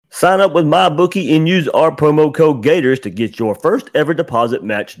Sign up with MyBookie and use our promo code Gators to get your first ever deposit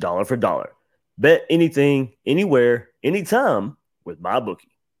match dollar for dollar. Bet anything, anywhere, anytime with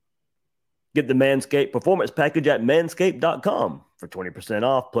MyBookie. Get the Manscaped Performance Package at manscaped.com for 20%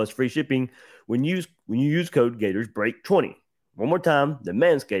 off plus free shipping when you use code GatorsBreak20. One more time, the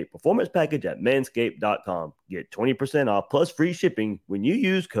Manscaped Performance Package at manscaped.com. Get 20% off plus free shipping when you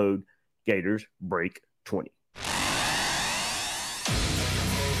use code GatorsBreak20.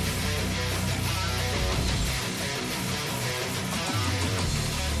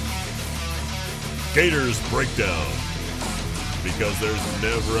 Gators Breakdown, because there's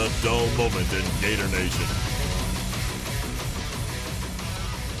never a dull moment in Gator Nation.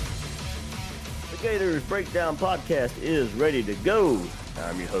 The Gators Breakdown podcast is ready to go.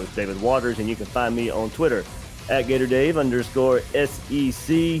 I'm your host, David Waters, and you can find me on Twitter at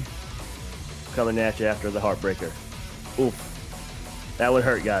GatorDave_SEC. Coming at you after the heartbreaker. Oof. That one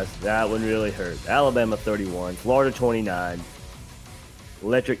hurt, guys. That one really hurt. Alabama 31, Florida 29.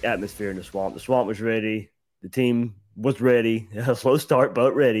 Electric atmosphere in the Swamp. The Swamp was ready. The team was ready. A slow start,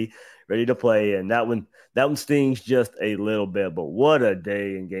 but ready to play. And that one stings just a little bit. But what a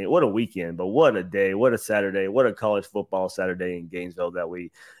day in game. What a weekend. But what a day. What a Saturday. What a college football Saturday in Gainesville that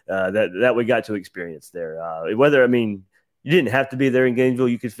we got to experience there. You didn't have to be there in Gainesville.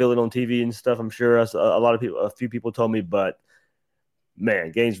 You could feel it on TV and stuff. I'm sure a few people told me, but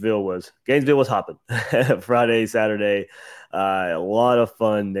man, Gainesville was hopping. Friday, Saturday, a lot of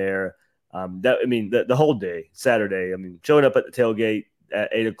fun there. The whole day, Saturday. Showing up at the tailgate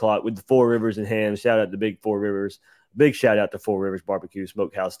at 8:00 with the Four Rivers in hand. Shout out to Big Four Rivers. Big shout out to Four Rivers Barbecue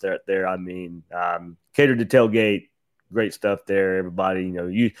Smokehouse there. Catered to tailgate. Great stuff there, everybody.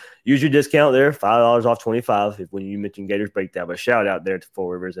 You use your discount there, $5 off 25 when you mention Gators Breakdown. But shout out there to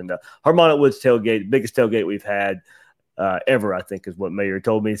Four Rivers and Harmonic Woods tailgate, biggest tailgate we've had ever, I think, is what Mayor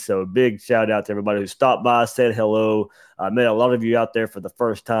told me. So big shout out to everybody who stopped by, said hello. I met a lot of you out there for the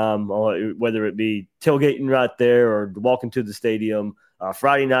first time, whether it be tailgating right there or walking to the stadium.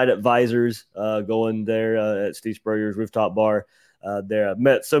 Friday night at Visors, going there at Steve Spurrier's rooftop bar there. I've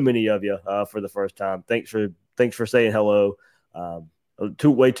met so many of you for the first time. Thanks for saying hello.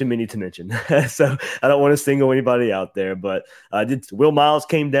 Way too many to mention. So I don't want to single anybody out there, but Will Miles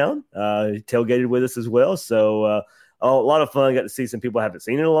came down, tailgated with us as well. So a lot of fun. Got to see some people I haven't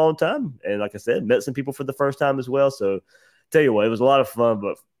seen in a long time. And like I said, met some people for the first time as well. So tell you what, it was a lot of fun,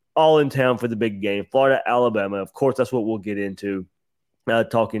 but all in town for the big game. Florida, Alabama. Of course, that's what we'll get into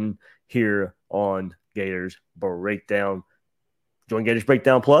talking here on Gators Breakdown. Join Gators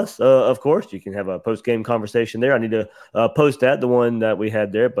Breakdown Plus, of course. You can have a post-game conversation there. I need to post the one that we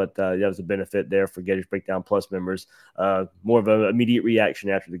had there, but that was a benefit there for Gators Breakdown Plus members. More of an immediate reaction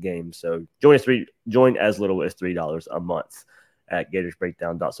after the game. So join as little as $3 a month at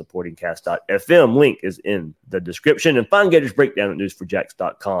GatorsBreakdown.supportingcast.fm. Link is in the description. And find Gators Breakdown at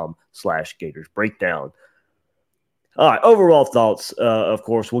newsforjacks.com/GatorsBreakdown. All right, overall thoughts, of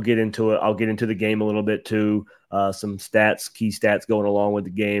course, we'll get into it. I'll get into the game a little bit too. Some key stats going along with the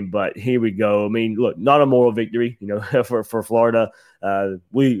game. But here we go. Look, not a moral victory, for Florida.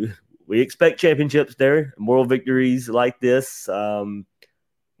 We expect championships there, moral victories like this. You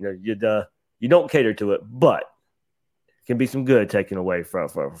don't cater to it, but it can be some good taken away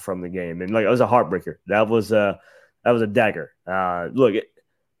from the game. And like, it was a heartbreaker. That was a dagger. Look,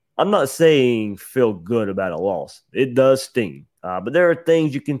 I'm not saying feel good about a loss. It does sting. But there are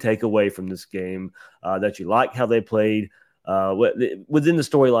things you can take away from this game that you like how they played within the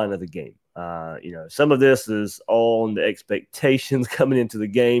storyline of the game. Some of this is all on the expectations coming into the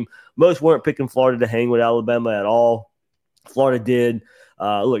game. Most weren't picking Florida to hang with Alabama at all. Florida did.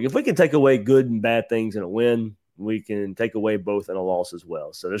 Look, if we can take away good and bad things in a win, we can take away both in a loss as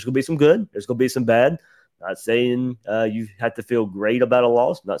well. So there's going to be some good. There's going to be some bad. Not saying you have to feel great about a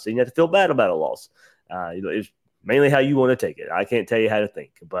loss. Not saying you have to feel bad about a loss. It's mainly how you want to take it. I can't tell you how to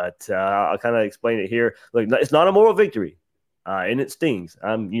think, but I'll kind of explain it here. Look, it's not a moral victory, and it stings.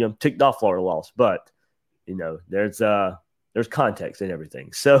 I'm ticked off Florida loss, but there's context in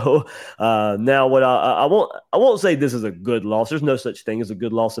everything. So now, what I won't say this is a good loss. There's no such thing as a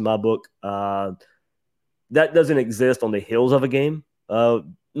good loss in my book. That doesn't exist on the heels of a game.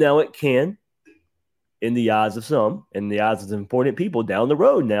 Now it can, in the eyes of some, in the eyes of important people down the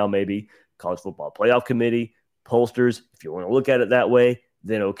road. Now maybe College Football Playoff Committee, pollsters, if you want to look at it that way,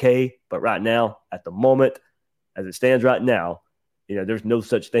 then okay. But right now, at the moment, as it stands right now, there's no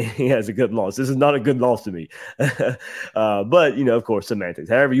such thing as a good loss. This is not a good loss to me. But, of course, semantics.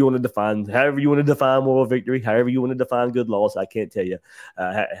 However you want to define moral victory, however you want to define good loss, I can't tell you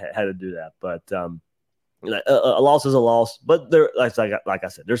how to do that. But A loss is a loss, but like I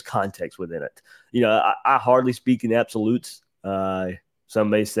said, there's context within it. I hardly speak in absolutes. Some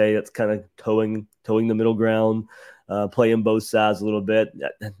may say it's kind of towing the middle ground, playing both sides a little bit.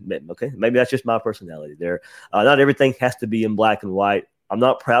 Okay, maybe that's just my personality there. Not everything has to be in black and white. I'm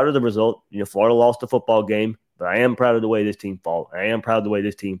not proud of the result. Florida lost the football game, but I am proud of the way this team fought. I am proud of the way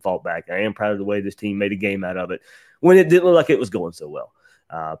this team fought back. I am proud of the way this team made a game out of it when it didn't look like it was going so well.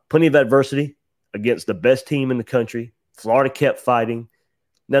 Plenty of adversity against the best team in the country. Florida kept fighting.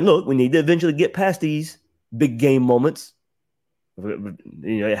 Now, look, we need to eventually get past these big game moments.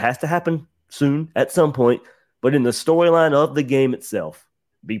 It has to happen soon at some point. But in the storyline of the game itself,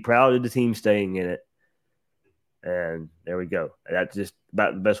 be proud of the team staying in it. And there we go. That's just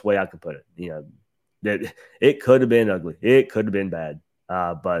about the best way I can put it. That it could have been ugly. It could have been bad.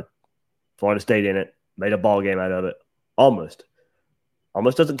 But Florida stayed in it, made a ball game out of it. Almost.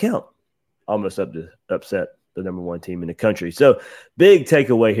 Almost doesn't count. Almost upset the number one team in the country. So big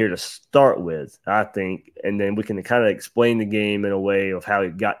takeaway here to start with, I think, and then we can kind of explain the game in a way of how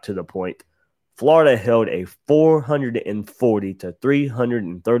it got to the point. Florida held a 440 to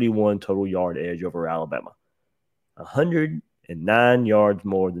 331 total yard edge over Alabama. 109 yards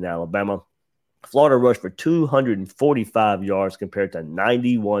more than Alabama. Florida rushed for 245 yards compared to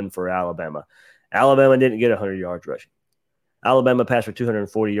 91 for Alabama. Alabama didn't get 100 yards rushing. Alabama passed for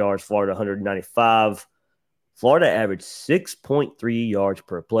 240 yards, Florida 195. Florida averaged 6.3 yards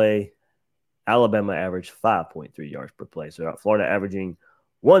per play. Alabama averaged 5.3 yards per play. So Florida averaging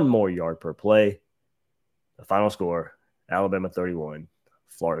one more yard per play. The final score, Alabama 31,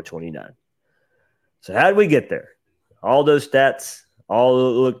 Florida 29. So how did we get there? All those stats,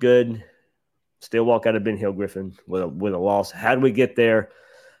 all look good. Still walk out of Ben Hill Griffin with a loss. How did we get there?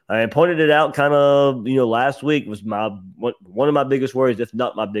 I pointed it out kind of, last week was one of my biggest worries, if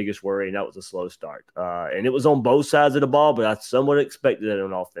not my biggest worry, and that was a slow start. And it was on both sides of the ball, but I somewhat expected it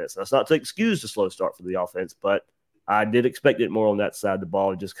on offense. That's not to excuse the slow start for the offense, but I did expect it more on that side of the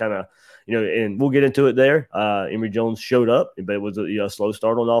ball. Just kind of, and we'll get into it there. Emory Jones showed up, but it was a slow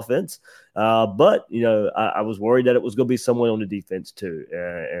start on offense. But I was worried that it was going to be someone on the defense too.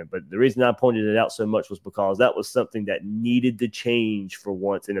 But the reason I pointed it out so much was because that was something that needed to change for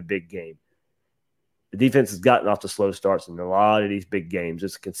once in a big game. The defense has gotten off to slow starts in a lot of these big games.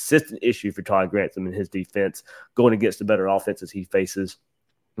 It's a consistent issue for Todd Grantham and his defense going against the better offenses he faces.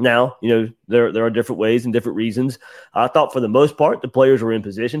 Now, there are different ways and different reasons. I thought for the most part, the players were in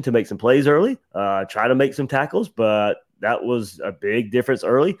position to make some plays early, try to make some tackles, but that was a big difference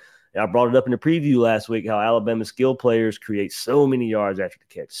early. I brought it up in the preview last week how Alabama skill players create so many yards after the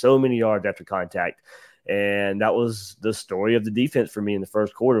catch, so many yards after contact. And that was the story of the defense for me in the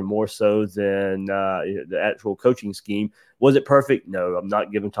first quarter, more so than the actual coaching scheme. Was it perfect? No, I'm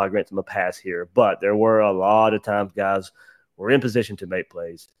not giving Todd Grantham a pass here, but there were a lot of times guys were in position to make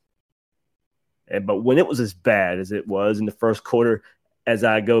plays. But when it was as bad as it was in the first quarter, as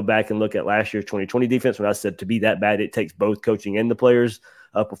I go back and look at last year's 2020 defense, when I said to be that bad, it takes both coaching and the players'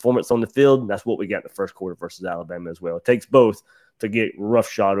 performance on the field. That's what we got in the first quarter versus Alabama as well. It takes both to get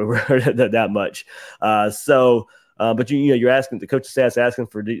roughshod over that much. But you're asking, the coaching staff's asking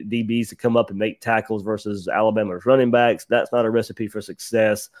for DBs to come up and make tackles versus Alabama's running backs. That's not a recipe for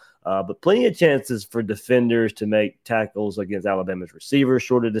success. But plenty of chances for defenders to make tackles against Alabama's receivers,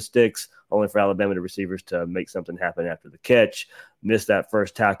 short of the sticks, only for Alabama the receivers to make something happen after the catch, miss that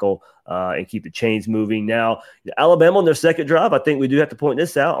first tackle, and keep the chains moving. Now, Alabama on their second drive, I think we do have to point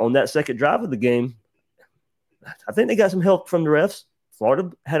this out. On that second drive of the game, I think they got some help from the refs.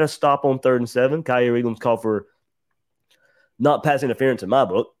 Florida had a stop on 3rd and 7. Kaiir Elam's called for not pass interference in my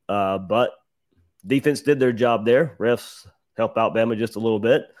book, but defense did their job there. Refs help Alabama just a little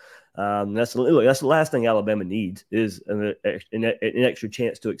bit. That's the last thing Alabama needs is an extra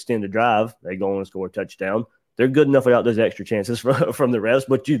chance to extend the drive. They go on and score a touchdown. They're good enough without those extra chances from the refs,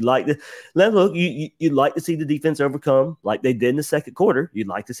 but you'd like to you'd like to see the defense overcome like they did in the second quarter. You'd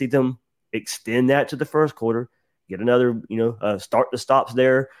like to see them extend that to the first quarter, get another start the stops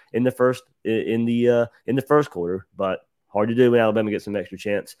there in the first quarter, but hard to do when Alabama gets some extra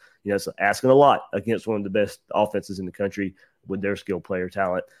chance. It's asking a lot against one of the best offenses in the country with their skill player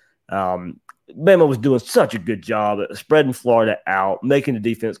talent. Bama was doing such a good job at spreading Florida out, making the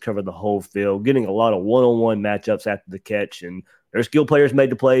defense cover the whole field, getting a lot of one-on-one matchups after the catch, and their skill players made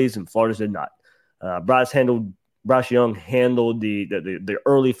the plays, and Florida did not. Bryce Young handled the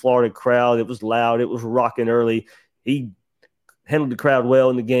early Florida crowd. It was loud. It was rocking early. He handled the crowd well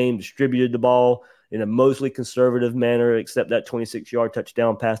in the game, distributed the ball in a mostly conservative manner, except that 26-yard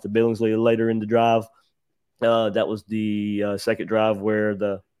touchdown pass to Billingsley later in the drive. That was the second drive where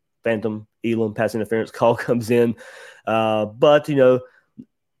the phantom Elam pass interference call comes in. But,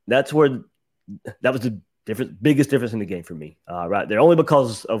 that's where that was the biggest difference in the game for me, right there, only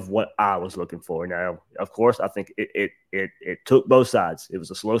because of what I was looking for. Now, of course, I think it took both sides. It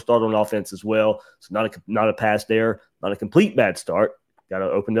was a slow start on offense as well. So not a pass there, not a complete bad start. Got to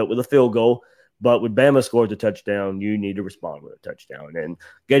open up with a field goal. But when Bama scores a touchdown, you need to respond with a touchdown. And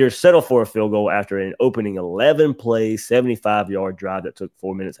Gators settled for a field goal after an opening 11-play, 75-yard drive that took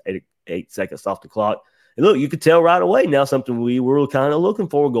 4 minutes, 8 seconds off the clock. And look, you could tell right away now something we were kind of looking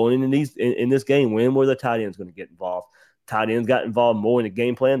for going in this game. When were the tight ends going to get involved? Tight ends got involved more in the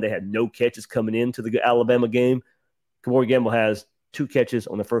game plan. They had no catches coming into the Alabama game. Kamari Gamble has 2 catches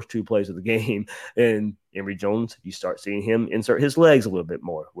on the first 2 plays of the game. And Emory Jones, you start seeing him insert his legs a little bit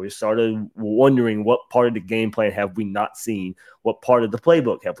more. We started wondering what part of the game plan have we not seen? What part of the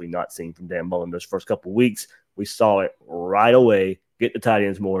playbook have we not seen from Dan Mullen those first couple of weeks? We saw it right away. Get the tight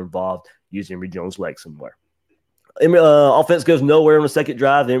ends more involved, use Emory Jones' legs somewhere. Offense goes nowhere on the second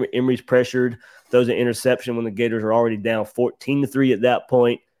drive. Emory's pressured, throws an interception when the Gators are already down 14-3 at that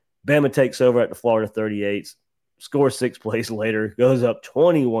point. Bama takes over at the Florida 38s. Scores 6 plays later, goes up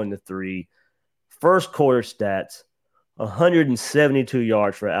 21-3. First quarter stats, 172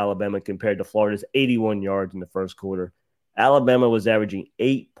 yards for Alabama compared to Florida's 81 yards in the first quarter. Alabama was averaging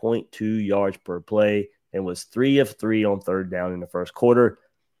 8.2 yards per play and was 3 of 3 on third down in the first quarter.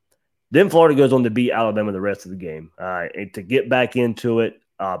 Then Florida goes on to beat Alabama the rest of the game and to get back into it.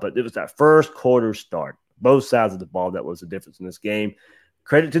 But it was that first quarter start, both sides of the ball, that was the difference in this game.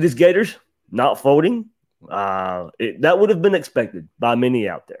 Credit to these Gators, not folding. That would have been expected by many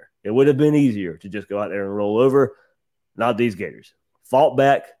out there. It would have been easier to just go out there and roll over. Not these Gators. Fought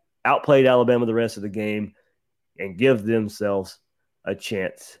back, outplayed Alabama the rest of the game, and give themselves a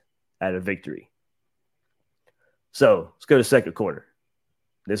chance at a victory. So let's go to second quarter.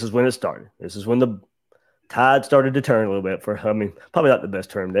 This is when it started. This is when the tide started to turn a little bit probably not the best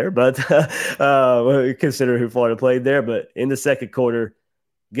term there, but consider who Florida played there. But in the second quarter,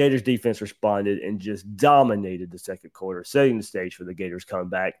 Gators defense responded and just dominated the second quarter, setting the stage for the Gators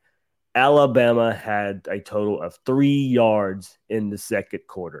comeback. Alabama had a total of 3 yards in the second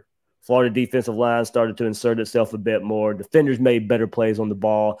quarter. Florida defensive line started to insert itself a bit more. Defenders made better plays on the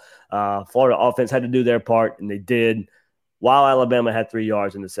ball. Florida offense had to do their part, and they did. While Alabama had 3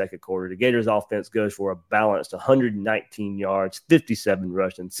 yards in the second quarter, the Gators offense goes for a balanced 119 yards, 57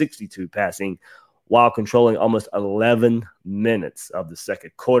 rushing, 62 passing, while controlling almost 11 minutes of the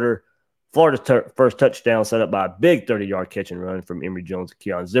second quarter. Florida's first touchdown set up by a big 30-yard catch and run from Emory Jones and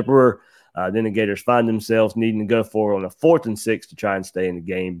Keon Zipperer. Then the Gators find themselves needing to go for on a 4th and 6 to try and stay in the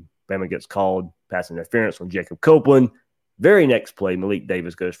game. Bama gets called pass interference on Jacob Copeland. Very next play, Malik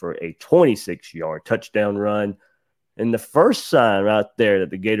Davis goes for a 26-yard touchdown run. And the first sign right there that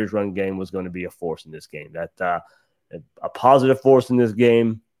the Gators run game was going to be a force in this game, that a positive force in this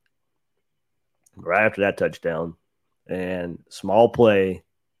game right after that touchdown. And small play,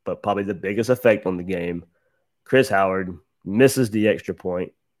 but probably the biggest effect on the game, Chris Howard misses the extra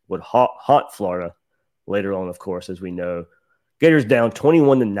point, would haunt Florida later on, of course, as we know. Gators down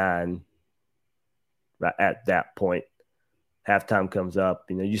 21-9 right at that point. Halftime comes up.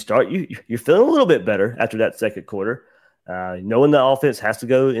 You're feeling a little bit better after that second quarter, knowing the offense has to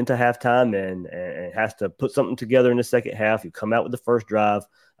go into halftime and has to put something together in the second half. You come out with the first drive.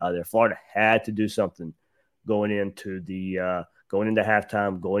 Florida had to do something going into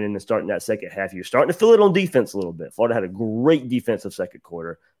halftime, going in and starting that second half. You're starting to feel it on defense a little bit. Florida had a great defensive second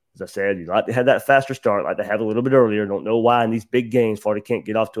quarter. As I said, you like to have that faster start, like to have a little bit earlier. Don't know why in these big games Florida can't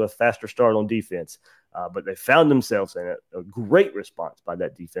get off to a faster start on defense. But they found themselves in it. A great response by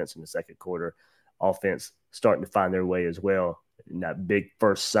that defense in the second quarter. Offense starting to find their way as well in that big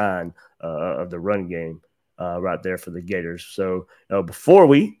first sign of the run game right there for the Gators. So before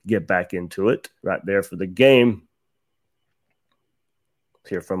we get back into it, right there for the game, let's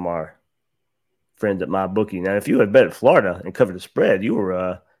hear from our friends at MyBookie. Now, if you had bet at Florida and covered the spread, you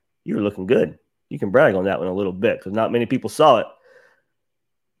were looking good. You can brag on that one a little bit because not many people saw it.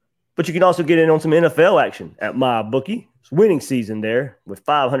 But you can also get in on some NFL action at MyBookie. It's winning season there with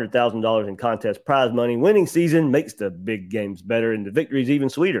 $500,000 in contest prize money. Winning season makes the big games better and the victories even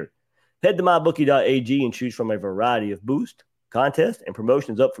sweeter. Head to mybookie.ag and choose from a variety of boost, contests, and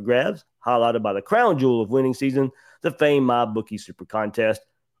promotions up for grabs, highlighted by the crown jewel of winning season, the famed MyBookie Super Contest.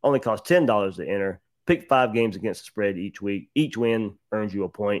 Only costs $10 to enter. Pick 5 games against the spread each week. Each win earns you a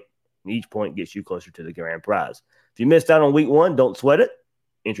point, and each point gets you closer to the grand prize. If you missed out on week 1, don't sweat it.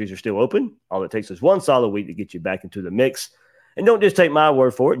 Entries are still open. All it takes is one solid week to get you back into the mix. And don't just take my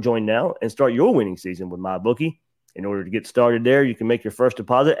word for it. Join now and start your winning season with MyBookie. In order to get started there, you can make your first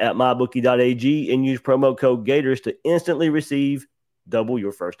deposit at mybookie.ag and use promo code Gators to instantly receive double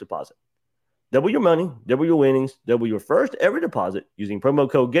your first deposit. Double your money, double your winnings, double your first ever deposit using promo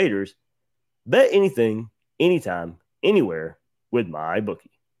code Gators. Bet anything, anytime, anywhere with MyBookie.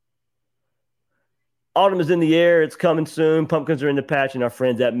 Autumn is in the air. It's coming soon. Pumpkins are in the patch, and our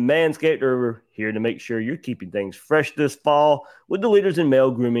friends at Manscaped are here to make sure you're keeping things fresh this fall with the leaders in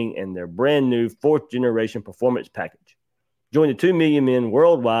male grooming and their brand new 4th-generation performance package. Join the 2 million men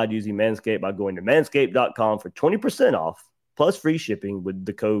worldwide using Manscaped by going to manscaped.com for 20% off plus free shipping with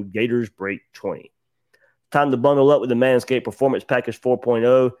the code GatorsBreak20. Time to bundle up with the Manscaped Performance Package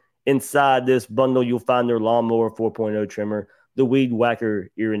 4.0. Inside this bundle, you'll find their Lawnmower 4.0 trimmer, the Weed Whacker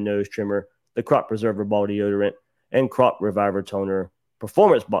ear and nose trimmer, the Crop Preserver ball deodorant, and Crop Reviver toner,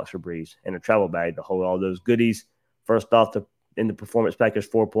 performance boxer briefs, and a travel bag to hold all those goodies. First off, in the Performance Package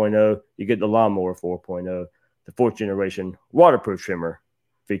 4.0, you get the Lawnmower 4.0, the 4th generation waterproof trimmer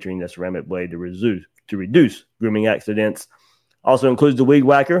featuring the ceramic blade to reduce grooming accidents. Also includes the Weed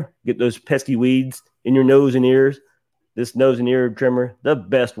Whacker. Get those pesky weeds in your nose and ears. This nose and ear trimmer, the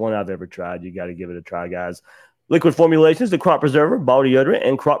best one I've ever tried. You got to give it a try, guys. Liquid formulations, the Crop Preserver, ball deodorant,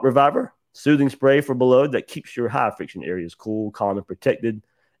 and Crop Reviver. Soothing spray for below that keeps your high-friction areas cool, calm, and protected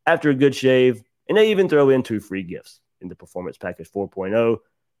after a good shave. And they even throw in 2 free gifts in the Performance Package 4.0,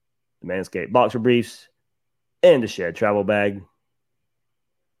 the Manscaped Boxer Briefs, and the Shed Travel Bag.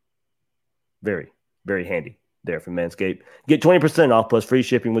 Very, very handy there from Manscaped. Get 20% off plus free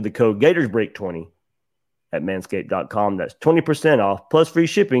shipping with the code GatorsBreak20 at manscaped.com. That's 20% off plus free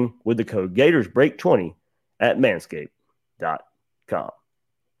shipping with the code GatorsBreak20 at manscaped.com.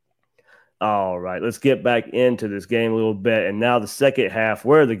 All right, let's get back into this game a little bit. And now the second half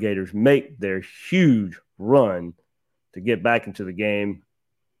where the Gators make their huge run to get back into the game.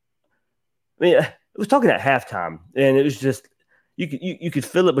 I mean, it was talking at halftime, and it was just you could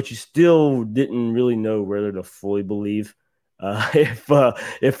feel it, but you still didn't really know whether to fully believe if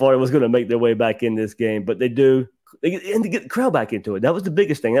Florida was going to make their way back in this game. But they do, and to get the crowd back into it. That was the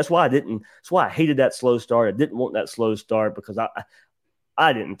biggest thing. That's why I hated that slow start. I didn't want that slow start because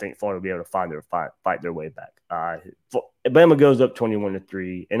I didn't think Florida would be able to fight their way back. Bama goes up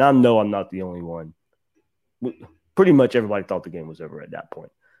 21-3, and I know I'm not the only one. Pretty much everybody thought the game was over at that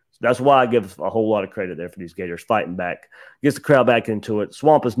point. So that's why I give a whole lot of credit there for these Gators fighting back. Gets the crowd back into it.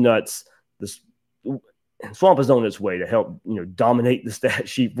 Swamp is nuts. Swamp is on its way to help dominate the stat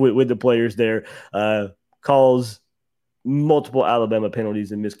sheet with the players there. Calls multiple Alabama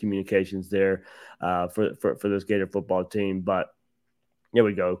penalties and miscommunications there for this Gator football team, but here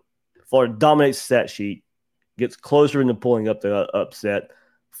we go. Florida dominates the stat sheet, gets closer into pulling up the upset.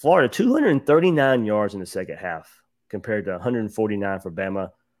 Florida, 239 yards in the second half compared to 149 for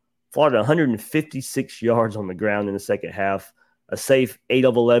Bama. Florida, 156 yards on the ground in the second half. A safe 8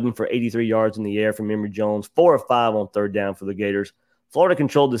 of 11 for 83 yards in the air from Emory Jones. 4 of 5 on third down for the Gators. Florida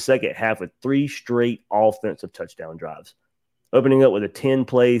controlled the second half with 3 straight offensive touchdown drives. Opening up with a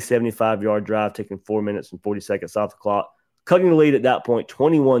 10-play, 75-yard drive, taking 4 minutes and 40 seconds off the clock. Cutting the lead at that point,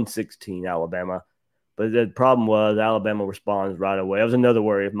 21-16 Alabama. But the problem was Alabama responds right away. That was another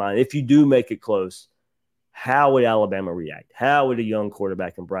worry of mine. If you do make it close, how would Alabama react? How would a young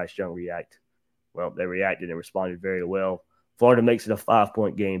quarterback in Bryce Young react? Well, they reacted and responded very well. Florida makes it a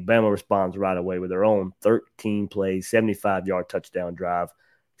 5-point game. Bama responds right away with their own 13-play, 75-yard touchdown drive.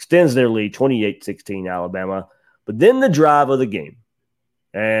 Extends their lead, 28-16 Alabama. But then the drive of the game.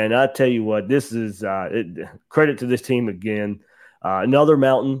 And I tell you what, this is credit to this team again. Another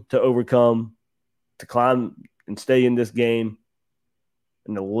mountain to overcome, to climb and stay in this game.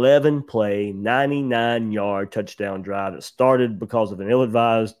 An 11-play, 99-yard touchdown drive that started because of an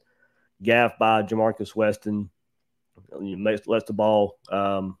ill-advised gaff by Jamarcus Weston. Lets the ball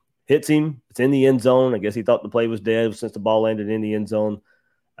hits him. It's in the end zone. I guess he thought the play was dead since the ball landed in the end zone.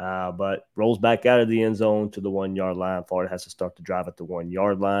 But rolls back out of the end zone to the 1-yard line. Florida has to start the drive at the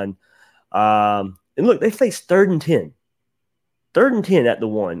 1-yard line. And look, they face 3rd and 10. 3rd and 10 at the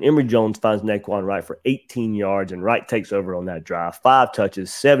 1. Emory Jones finds Naquan Wright for 18 yards, and Wright takes over on that drive. 5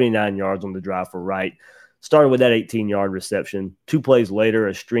 touches, 79 yards on the drive for Wright. Started with that 18-yard reception. 2 plays later,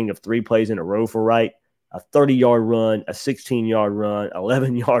 a string of 3 plays in a row for Wright. A 30-yard run, a 16-yard run,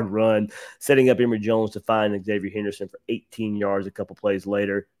 11-yard run, setting up Emory Jones to find Xavier Henderson for 18 yards a couple plays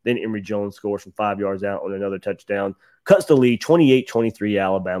later. Then Emory Jones scores from 5 yards out on another touchdown. Cuts the lead, 28-23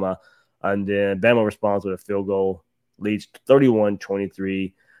 Alabama. And then Bama responds with a field goal, leads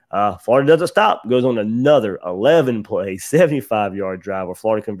 31-23. Florida doesn't stop, goes on another 11-play, 75-yard drive where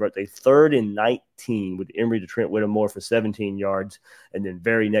Florida converts a 3rd and 19 with Emory to Trent Whittemore for 17 yards. And then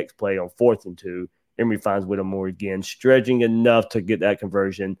very next play on 4th and 2, Emory finds Whittemore again, stretching enough to get that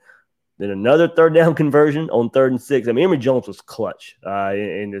conversion. Then another third down conversion on 3rd and 6. I mean, Emory Jones was clutch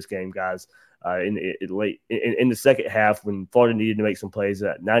in this game, guys. In the second half, when Florida needed to make some plays,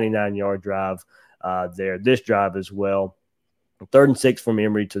 that 99-yard drive there. This drive as well. 3rd and 6 from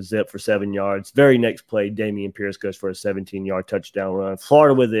Emory to zip for 7 yards. Very next play, Damian Pierce goes for a 17-yard touchdown run.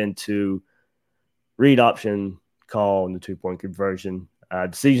 Florida within 2. Read option call on the 2-point conversion.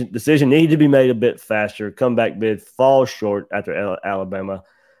 Decision needed to be made a bit faster. Comeback bid falls short after Alabama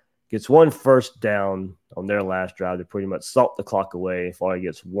gets 1 first down on their last drive. They pretty much salt the clock away. Florida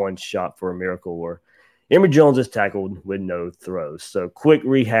gets 1 shot for a miracle, or Emory Jones is tackled with no throws. So quick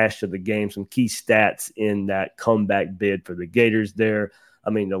rehash of the game, some key stats in that comeback bid for the Gators there. I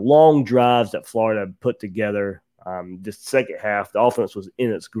mean, the long drives that Florida put together, this second half, the offense was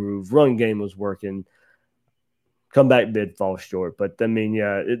in its groove. Run game was working. Comeback bid falls short. But, I mean,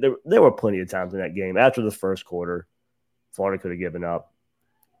 yeah, there were plenty of times in that game. After the first quarter, Florida could have given up.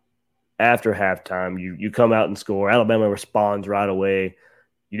 After halftime, you come out and score. Alabama responds right away.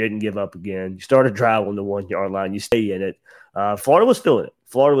 You didn't give up again. You start a drive on the 1-yard line. You stay in it. Florida was feeling it.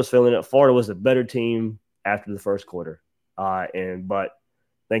 Florida was a better team after the first quarter. But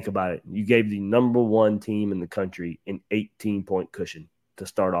think about it. You gave the number 1 team in the country an 18-point cushion to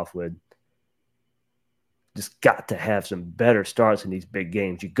start off with. Just got to have some better starts in these big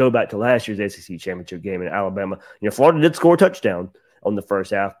games. You go back to last year's SEC championship game in Alabama. Florida did score a touchdown on the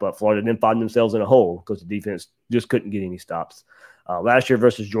first half, but Florida didn't find themselves in a hole because the defense just couldn't get any stops. Last year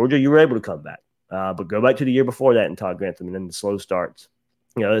versus Georgia, you were able to come back. But go back to the year before that in Todd Grantham and then the slow starts.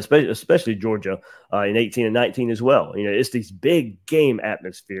 Especially Georgia in 18 and 19 as well. It's these big game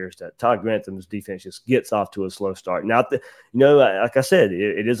atmospheres that Todd Grantham's defense just gets off to a slow start. Now, like I said,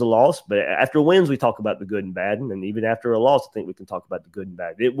 it is a loss, but after wins, we talk about the good and bad. And even after a loss, I think we can talk about the good and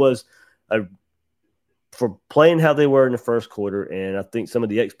bad. It was for playing how they were in the first quarter, and I think some of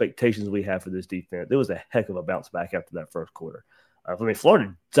the expectations we have for this defense, it was a heck of a bounce back after that first quarter.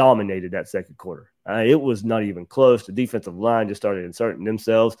 Florida dominated that second quarter. It was not even close. The defensive line just started inserting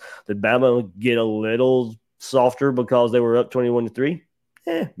themselves. Did Bama get a little softer because they were up 21-3?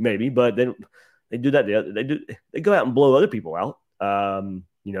 Maybe, but they do that. They go out and blow other people out. Could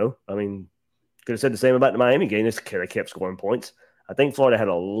have said the same about the Miami game. They kept scoring points. I think Florida had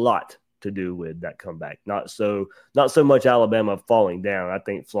a lot to do with that comeback. Not so much Alabama falling down. I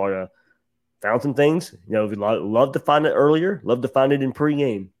think Florida found some things. We'd love to find it earlier, love to find it in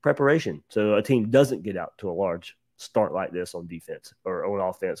pregame preparation. So a team doesn't get out to a large start like this on defense or on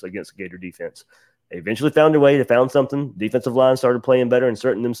offense against the Gator defense. They eventually found their way. They found something. Defensive line started playing better,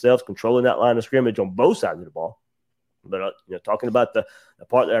 inserting themselves, controlling that line of scrimmage on both sides of the ball. But, talking about the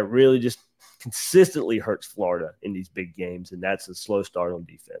part that really just consistently hurts Florida in these big games, and that's a slow start on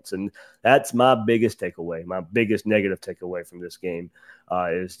defense. And that's my biggest takeaway, my biggest negative takeaway from this game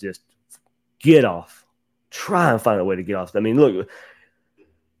is just get off. Try and find a way to get off. I mean, look, you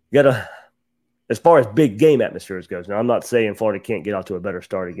got to – as far as big game atmospheres goes, now I'm not saying Florida can't get off to a better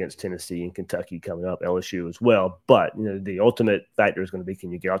start against Tennessee and Kentucky coming up, LSU as well. But the ultimate factor is going to be,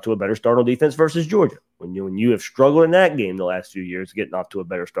 can you get off to a better start on defense versus Georgia? When you have struggled in that game the last few years, getting off to a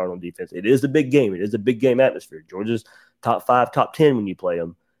better start on defense, it is a big game. It is a big game atmosphere. Georgia's top 5, top 10 when you play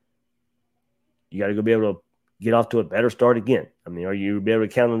them. You got to go be able to get off to a better start again. I mean, are you be able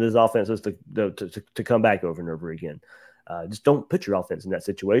to count on this offense to come back over and over again? Just don't put your offense in that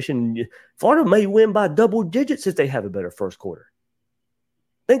situation. Florida may win by double digits if they have a better first quarter.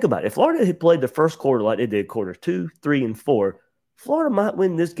 Think about it. If Florida had played the first quarter like they did quarters 2, 3, and 4, Florida might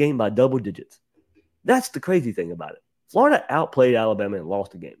win this game by double digits. That's the crazy thing about it. Florida outplayed Alabama and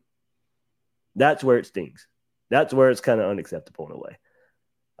lost the game. That's where it stings. That's where it's kind of unacceptable in a way.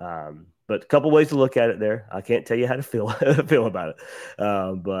 But a couple ways to look at it there. I can't tell you how to feel about it.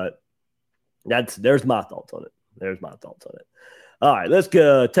 But there's my thoughts on it. All right, let's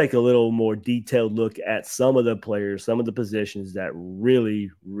go take a little more detailed look at some of the players, some of the positions that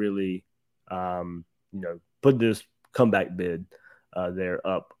really, really, put this comeback bid there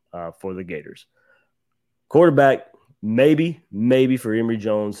up for the Gators. Quarterback, maybe for Emory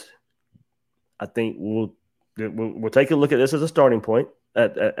Jones. I think we'll take a look at this as a starting point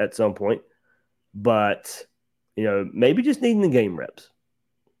at some point, but maybe just needing the game reps,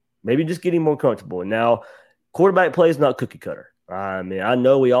 maybe just getting more comfortable. And now, quarterback play is not cookie cutter. I mean, I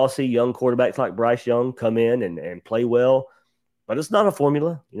know we all see young quarterbacks like Bryce Young come in and play well, but it's not a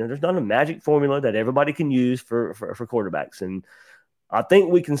formula. There's not a magic formula that everybody can use for quarterbacks. And I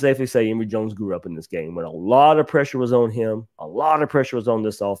think we can safely say Emory Jones grew up in this game when a lot of pressure was on him, a lot of pressure was on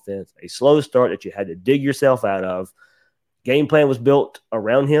this offense, a slow start that you had to dig yourself out of. Game plan was built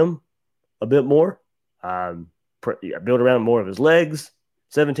around him a bit more, Built around more of his legs,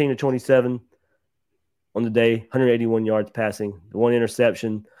 17 to 27 on the day, 181 yards passing, the one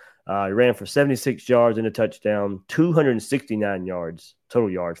interception. He ran for 76 yards and a touchdown, 269 yards, total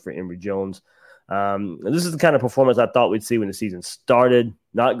yards for Emory Jones. This is the kind of performance I thought we'd see when the season started.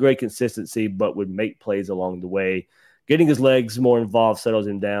 Not great consistency, but would make plays along the way. Getting his legs more involved settles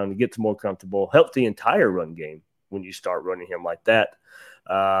him down, gets more comfortable, helps the entire run game when you start running him like that.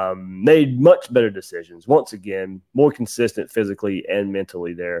 Made much better decisions. Once again, more consistent physically and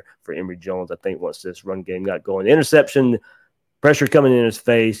mentally there for Emory Jones, I think, once this run game got going. The interception, pressure coming in his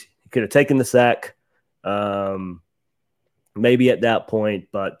face. He could have taken the sack maybe at that point,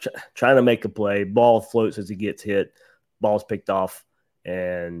 but trying to make a play. Ball floats as he gets hit. Ball's picked off.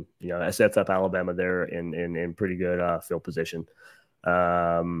 And, that sets up Alabama there in pretty good field position.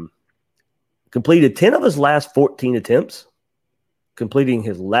 Completed 10 of his last 14 attempts, completing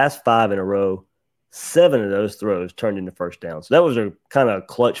his last 5 in a row. 7 of those throws turned into first down. So that was a kind of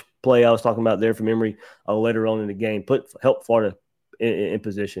clutch play I was talking about there from Emory later on in the game. Helped Florida in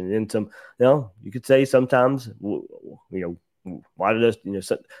position. And you could say sometimes, why did us,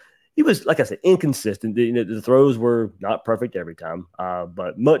 he was, like I said, inconsistent. The throws were not perfect every time,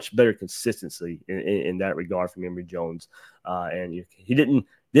 but much better consistency in that regard from Emory Jones. And he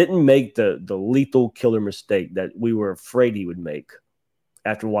didn't make the lethal killer mistake that we were afraid he would make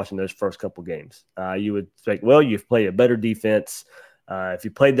after watching those first couple games. You would think, well, you've played a better defense. If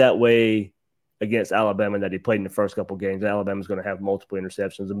you played that way against Alabama that he played in the first couple games, Alabama's going to have multiple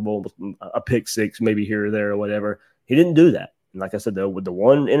interceptions and a pick six maybe here or there or whatever. He didn't do that. And like I said, though, with the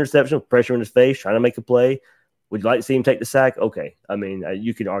one interception, pressure in his face, trying to make a play, would you like to see him take the sack? Okay, I mean,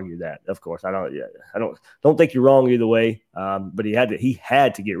 you could argue that, of course. I don't think you're wrong either way. But he had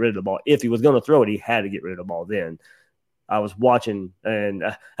to get rid of the ball. If he was going to throw it, he had to get rid of the ball then. I was watching,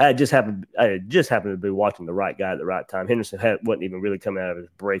 and I just happened to be watching the right guy at the right time. Henderson wasn't even really coming out of his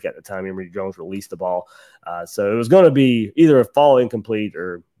break at the time Emory Jones released the ball. So it was going to be either a fall incomplete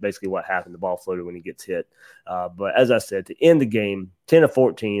or basically what happened. The ball floated when he gets hit. But as I said, to end the game, 10 of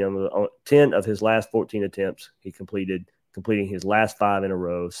 14, on 10 of his last 14 attempts, he completing his last 5 in a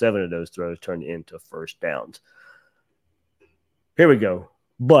row. 7 of those throws turned into first downs. Here we go.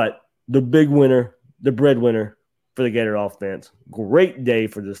 But the big winner, the breadwinner, for the Gator offense. Great day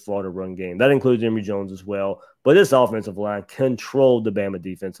for this Florida run game. That includes Emory Jones as well. But this offensive line controlled the Bama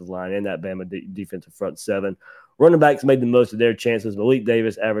defensive line and that Bama defensive front 7. Running backs made the most of their chances. Malik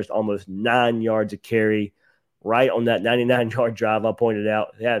Davis averaged almost 9 yards a carry right on that 99-yard drive I pointed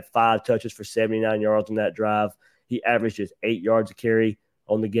out. He had 5 touches for 79 yards on that drive. He averaged just 8 yards a carry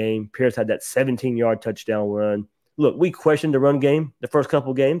on the game. Pierce had that 17-yard touchdown run. Look, we questioned the run game the first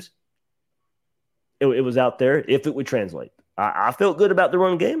couple games. It was out there if it would translate. I felt good about the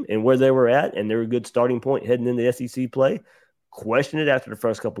run game and where they were at, and they're a good starting point heading into SEC play. Questioned it after the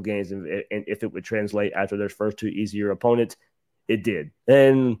first couple games and if it would translate after their first 2 easier opponents. It did.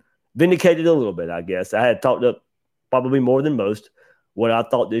 And vindicated a little bit, I guess. I had talked up probably more than most what I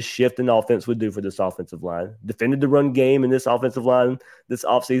thought this shift in offense would do for this offensive line. Defended the run game in this offensive line this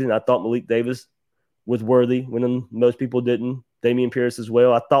offseason. I thought Malik Davis was worthy when most people didn't. Dameon Pierce as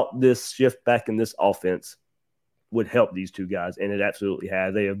well. I thought this shift back in this offense would help these 2 guys, and it absolutely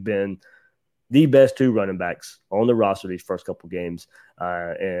has. They have been the best 2 running backs on the roster these first couple games.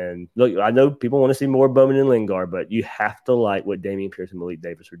 And look, I know people want to see more Bowman and Lingard, but you have to like what Dameon Pierce and Malik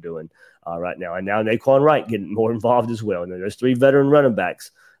Davis are doing right now. And now Naquan Wright getting more involved as well. And there's 3 veteran running backs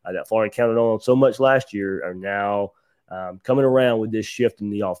that Florida counted on so much last year are now coming around with this shift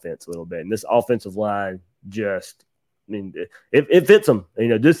in the offense a little bit. And this offensive line just – it fits them.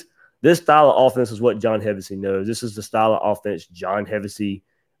 This style of offense is what John Hevesy knows. This is the style of offense John Hevesy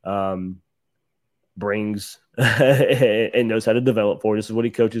brings and knows how to develop for. This is what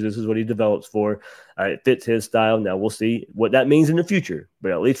he coaches. This is what he develops for. It fits his style. Now we'll see what that means in the future.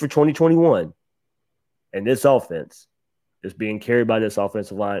 But at least for 2021, and this offense is being carried by this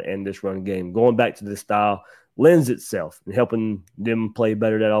offensive line and this run game. Going back to this style lends itself and helping them play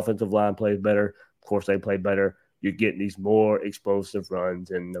better. That offensive line plays better. Of course, they play better. You're getting these more explosive runs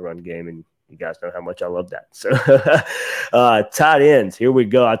in the run game, and you guys know how much I love that. So tight ends, here we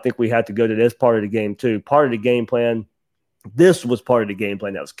go. I think we have to go to this part of the game too. Part of the game plan, this was part of the game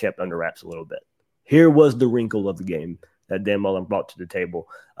plan that was kept under wraps a little bit. Here was the wrinkle of the game that Dan Mullen brought to the table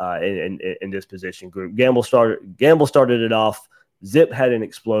in this position group. Gamble started it off. Zip had an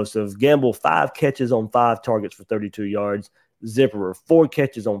explosive. Gamble 5 catches on 5 targets for 32 yards. Zipperer 4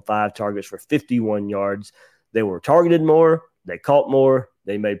 catches on 5 targets for 51 yards. They were targeted more. They caught more.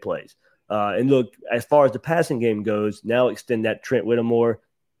 They made plays. And look, as far as the passing game goes, now extend that Trent Whittemore.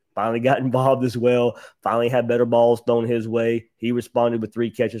 finally got involved as well, finally had better balls thrown his way. He responded with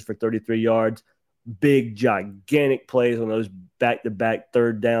 3 catches for 33 yards. Big, gigantic plays on those back-to-back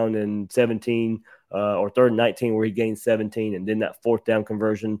 3rd down and 17 or 3rd and 19 where he gained 17, and then that 4th down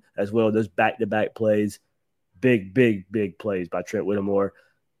conversion as well. Those back-to-back plays, big plays by Trent Whittemore.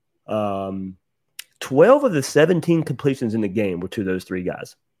 12 of the 17 completions in the game were to those 3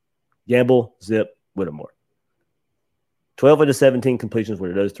 guys: Gamble, Zip, Whittemore. 12 of the 17 completions were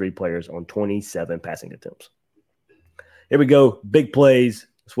to those 3 players on 27 passing attempts. Here we go. Big plays.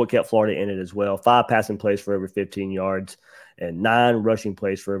 That's what kept Florida in it as well. 5 passing plays for over 15 yards and 9 rushing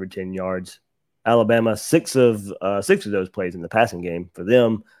plays for over 10 yards. Alabama, 6 of those plays in the passing game for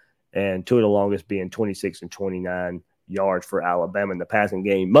them, and 2 of the longest being 26 and 29 yards for Alabama in the passing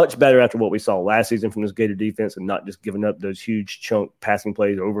game. Much better after what we saw last season from this Gator defense, and not just giving up those huge chunk passing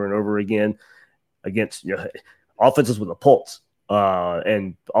plays over and over again against offenses with a pulse.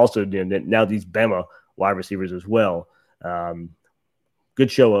 And also now these Bama wide receivers as well. Good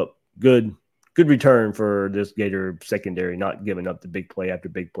show up, good return for this Gator secondary, not giving up the big play after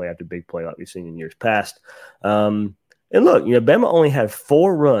big play after big play like we've seen in years past. And look, Bama only had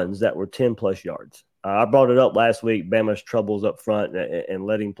 4 runs that were 10-plus yards. I brought it up last week, Bama's troubles up front and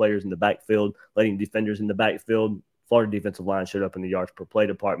letting players in the backfield, letting defenders in the backfield. Florida defensive line showed up in the yards per play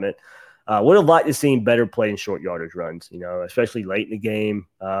department. Would have liked to see better play in short yardage runs, especially late in the game.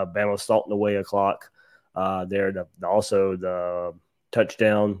 Bama was salting away a clock there. Also the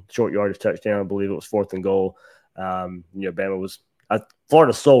touchdown, short yardage touchdown, I believe it was 4th and goal. Bama was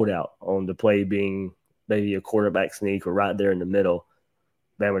Florida sold out on the play being maybe a quarterback sneak or right there in the middle.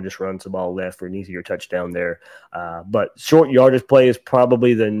 Bama just runs the ball left for an easier touchdown there. But short yardage play is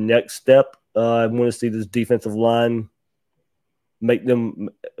probably the next step. I want to see this defensive line make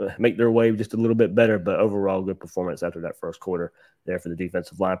their way just a little bit better, but overall good performance after that first quarter there for the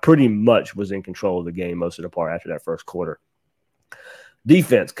defensive line. Pretty much was in control of the game most of the part after that first quarter.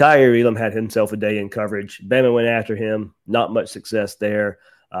 Defense, Kaiir Elam had himself a day in coverage. Bama went after him. Not much success there.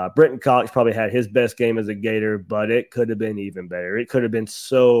 Brenton Cox probably had his best game as a Gator, but it could have been even better. It could have been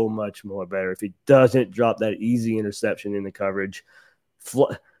so much more better if he doesn't drop that easy interception in the coverage.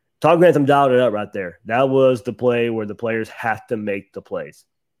 Todd Grantham dialed it up right there. That was the play where the players have to make the plays.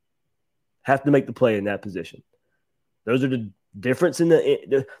 Have to make the play in that position. Those are the difference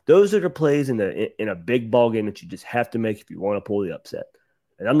those are the plays in a big ball game that you just have to make if you want to pull the upset.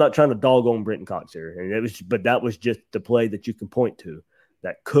 And I'm not trying to dog on Brenton Cox here, but that was just the play that you can point to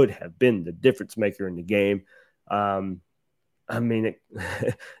that could have been the difference maker in the game.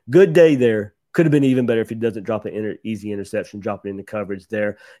 Good day there. Could have been even better if he doesn't drop an easy interception, drop it in the coverage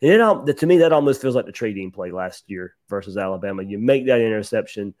there. And to me, that almost feels like the Trey Dean play last year versus Alabama. You make that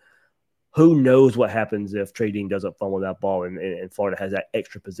interception. Who knows what happens if Trey Dean doesn't fumble that ball and Florida has that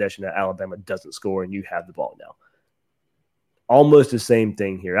extra possession that Alabama doesn't score and you have the ball now. Almost the same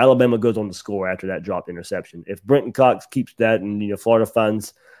thing here. Alabama goes on to score after that dropped interception. If Brenton Cox keeps that and Florida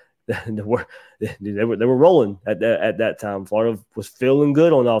finds they were rolling at that time. Florida was feeling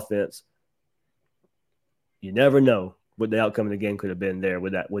good on offense. You never know what the outcome of the game could have been there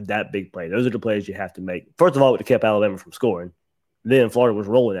with that big play. Those are the plays you have to make. First of all, it kept Alabama from scoring. Then Florida was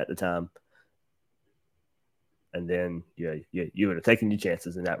rolling at the time. And then you would have taken your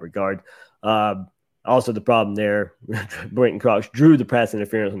chances in that regard. Also, the problem there, Brenton Cox drew the pass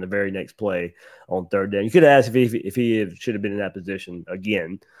interference on the very next play on 3rd down. You could have asked if he should have been in that position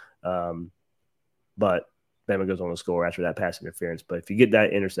again. But Bama goes on to score after that pass interference. But if you get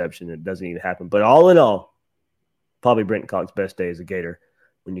that interception, it doesn't even happen. But all in all, probably Brenton Cox's best day as a Gator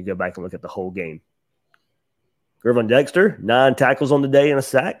when you go back and look at the whole game. Gervon Dexter, 9 tackles on the day and a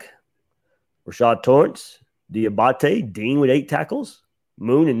sack. Rashad Torrance, Diabate, Dean with 8 tackles.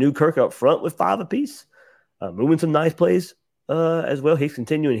 Moon and Newkirk up front with 5 apiece. Moving some nice plays as well. He's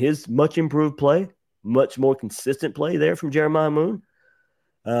continuing his much improved play, much more consistent play there from Jeremiah Moon.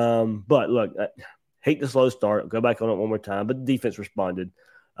 But look, hate the slow start. I'll go back on it one more time. But the defense responded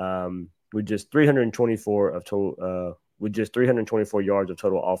with just 324 yards of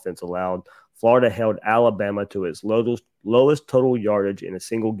total offense allowed. Florida held Alabama to its lowest total yardage in a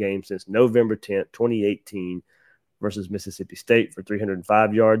single game since November 10th, 2018 versus Mississippi State for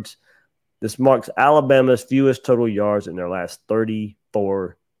 305 yards. This marks Alabama's fewest total yards in their last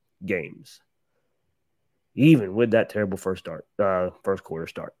 34 games, even with that terrible first quarter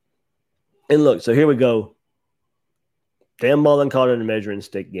start. And look, so here we go. Dan Mullen called it a measuring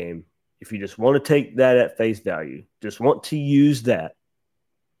stick game. If you just want to take that at face value, just want to use that,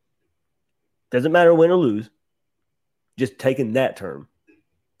 doesn't matter win or lose, just taking that term,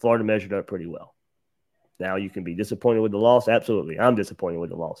 Florida measured up pretty well. Now, you can be disappointed with the loss. Absolutely. I'm disappointed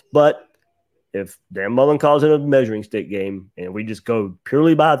with the loss. But if Dan Mullen calls it a measuring stick game and we just go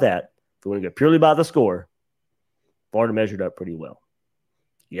purely by that, if we want to go purely by the score, Florida measured up pretty well.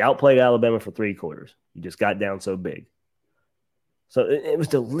 You outplayed Alabama for 3 quarters. You just got down so big. So it was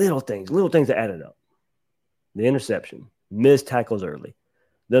the little things that added up. The interception, missed tackles early.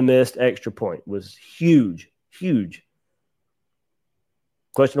 The missed extra point was huge.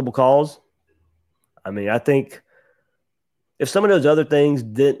 Questionable calls. I mean, I think if some of those other things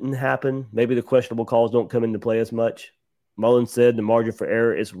didn't happen, maybe the questionable calls don't come into play as much. Mullen said the margin for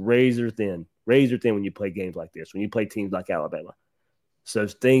error is razor thin when you play games like this, when you play teams like Alabama. So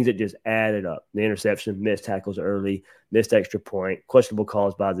things that just added up. The interception, missed tackles early, missed extra point, questionable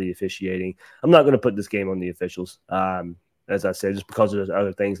calls by the officiating. I'm not going to put this game on the officials, as I said, just because of those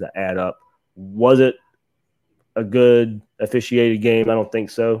other things that add up. Was it a good officiated game? I don't think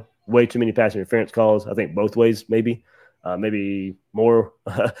so. Way too many pass interference calls. I think both ways, maybe more.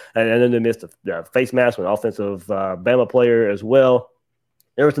 And then they missed the face mask with an offensive Bama player as well.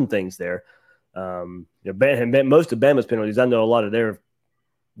 There were some things there. And most of Bama's penalties, I know a lot of their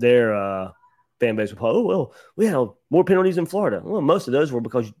fan base will, oh, well, we had more penalties in Florida. Well, most of those were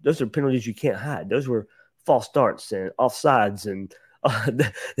because those are penalties you can't hide. Those were false starts and offsides and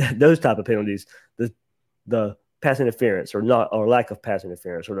those type of penalties. The pass interference or lack of pass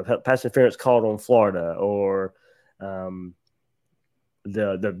interference, or the pass interference called on Florida, or the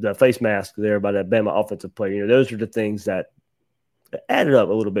face mask there by that Bama offensive player. Those are the things that added up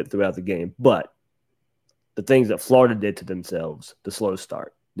a little bit throughout the game. But the things that Florida did to themselves, the slow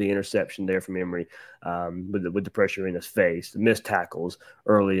start, the interception there from Emory, with the pressure in his face, the missed tackles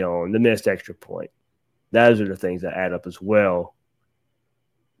early on, the missed extra point, those are the things that add up as well,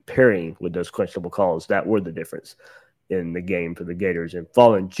 pairing with those questionable calls. That were the difference in the game for the Gators, and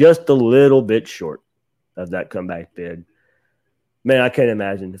falling just a little bit short of that comeback bid. Man, I can't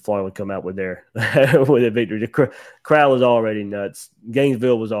imagine if Florida would come out with their with a victory. The crowd was already nuts.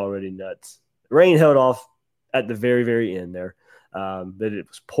 Gainesville was already nuts. Rain held off at the very, very end there, but it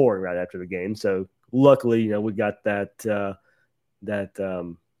was pouring right after the game. So luckily, we got that. Florida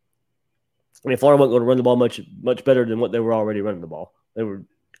wasn't going to run the ball much better than what they were already running the ball. They were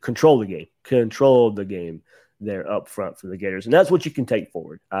control the game there up front for the Gators, and that's what you can take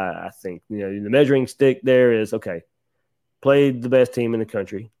forward. I think the measuring stick there is okay. Played the best team in the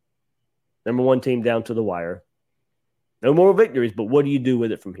country, number 1 team down to the wire. No more victories, but what do you do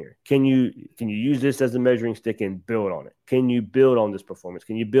with it from here? Can you use this as a measuring stick and build on it? Can you build on this performance?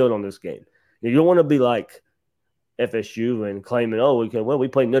 Can you build on this game? You don't want to be like FSU and claiming, we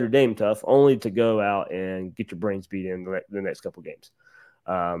played Notre Dame tough, only to go out and get your brains beat in the next couple games.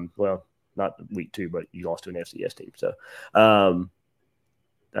 Well, not week 2, but you lost to an FCS team. So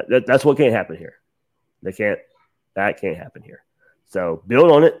that's what can't happen here. That can't happen here. So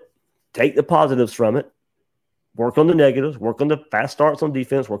build on it. Take the positives from it. Work on the negatives. Work on the fast starts on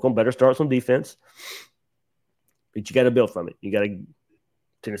defense. Work on better starts on defense. But you got to build from it. You got to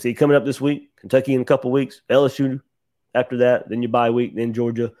Tennessee coming up this week, Kentucky in a couple weeks, LSU after that, then your bye week, then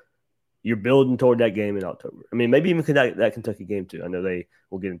Georgia. You're building toward that game in October. I mean, maybe even that Kentucky game too. I know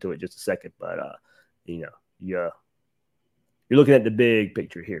we'll get into it in just a second, but you're looking at the big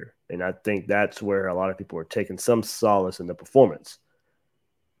picture here. And I think that's where a lot of people are taking some solace in the performance.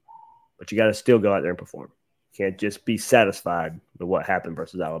 But you got to still go out there and perform. You can't just be satisfied with what happened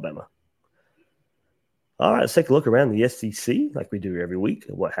versus Alabama. All right, let's take a look around the SEC like we do every week.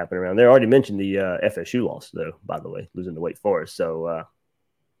 What happened around there. I already mentioned the FSU loss, though, by the way, losing to Wake Forest. So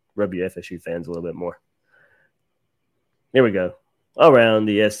rub your FSU fans a little bit more. Here we go. Around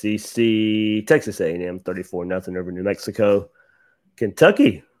the SEC, Texas A&M 34-0 over New Mexico.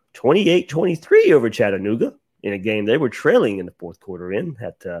 Kentucky 28-23 over Chattanooga in a game they were trailing in the fourth quarter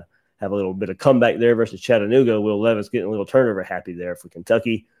had to have a little bit of comeback there versus Chattanooga. Will Levis getting a little turnover happy there for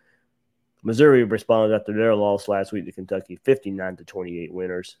Kentucky. Missouri responded after their loss last week to Kentucky, 59-28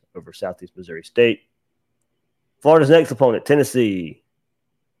 winners over Southeast Missouri State. Florida's next opponent, Tennessee,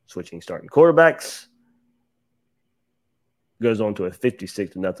 switching starting quarterbacks, goes on to a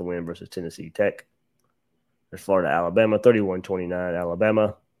 56-0 win versus Tennessee Tech. There's Florida-Alabama, 31-29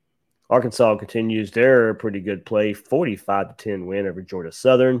 Alabama. Arkansas continues their pretty good play, 45-10 win over Georgia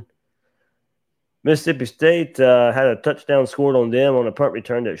Southern. Mississippi State had a touchdown scored on them on a punt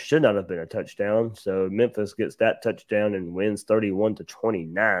return that should not have been a touchdown. So Memphis gets that touchdown and wins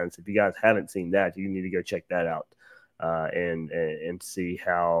 31-29. So if you guys haven't seen that, you need to go check that out and see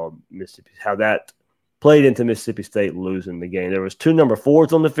how that played into Mississippi State losing the game. There was 2 number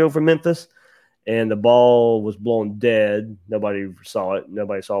 4s on the field for Memphis, and the ball was blown dead. Nobody saw it.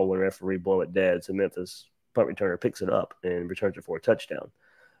 Nobody saw when the referee blow it dead. So Memphis punt returner picks it up and returns it for a touchdown.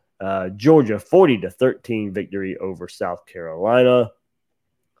 Georgia 40-13 victory over South Carolina.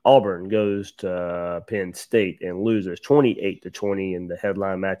 Auburn goes to Penn State and loses 28-20 in the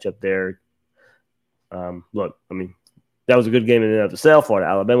headline matchup there. Look, I mean, that was a good game in and of itself. Florida,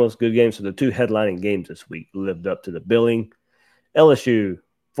 Alabama was a good game. So the two headlining games this week lived up to the billing. LSU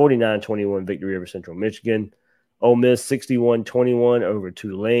 49-21 victory over Central Michigan. Ole Miss 61-21 over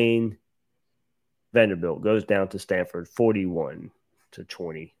Tulane. Vanderbilt goes down to Stanford 41-23.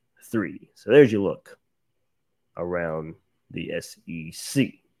 So there's your look around the SEC.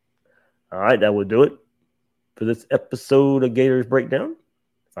 All right, that will do it for this episode of Gators Breakdown.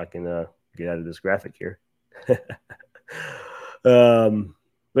 If I can get out of this graphic here. But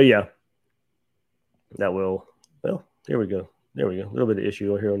yeah, that will, well, here we go. There we go. A little bit of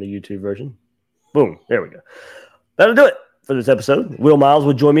issue here on the YouTube version. Boom. There we go. That'll do it for this episode. Will Miles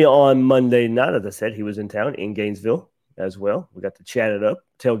will join me on Monday night. As I said, he was in town in Gainesville as well. We got to chat it up,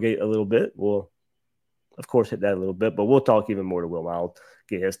 tailgate a little bit. We'll, of course, hit that a little bit, but we'll talk even more to Will Miles,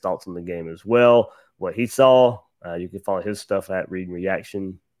 get his thoughts on the game as well, what he saw. You can follow his stuff at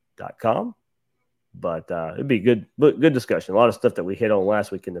readandreaction.com. But it'd be good discussion. A lot of stuff that we hit on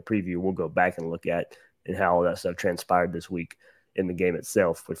last week in the preview, we'll go back and look at and how all that stuff transpired this week in the game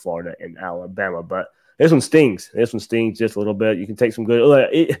itself with Florida and Alabama. But this one stings. This one stings just a little bit. You can take some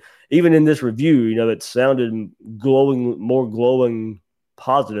good even in this review, you know, it sounded more glowing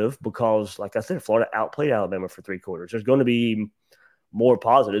positive because, like I said, Florida outplayed Alabama for 3 quarters. There's going to be more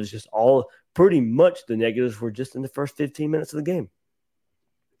positives. Just all pretty much the negatives were just in the first 15 minutes of the game.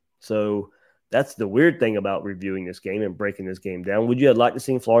 So that's the weird thing about reviewing this game and breaking this game down. Would you have liked to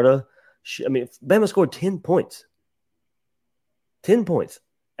see Florida? I mean, Bama scored 10 points. 10 points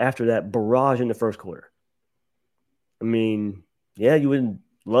after that barrage in the first quarter. I mean, yeah, you would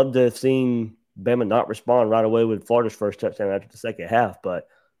love to have seen Bama not respond right away with Florida's first touchdown after the second half. But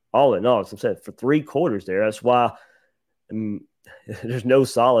all in all, as I said, for 3 quarters there, that's why there's no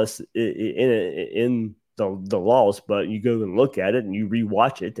solace in the loss. But you go and look at it and you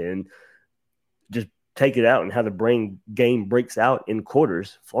rewatch it and just take it out and how the game breaks out in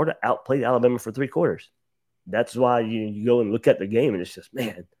quarters. Florida outplayed Alabama for 3 quarters. That's why you go and look at the game and it's just,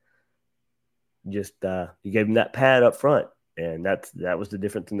 man, just you gave them that pad up front, and that was the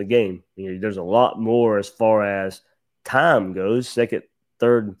difference in the game. You know, there's a lot more as far as time goes, second,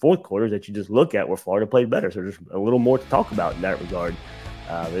 third, and fourth quarters that you just look at where Florida played better. So there's a little more to talk about in that regard.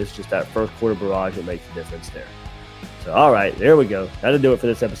 It's just that first quarter barrage that makes the difference there. So, all right, there we go. That'll do it for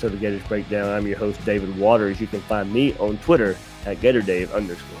this episode of Gators Breakdown. I'm your host, David Waters. You can find me on Twitter at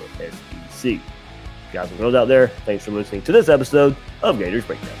GatorDave_SEC. Guys and girls out there, thanks for listening to this episode of Gators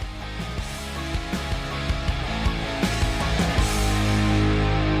Breakdown.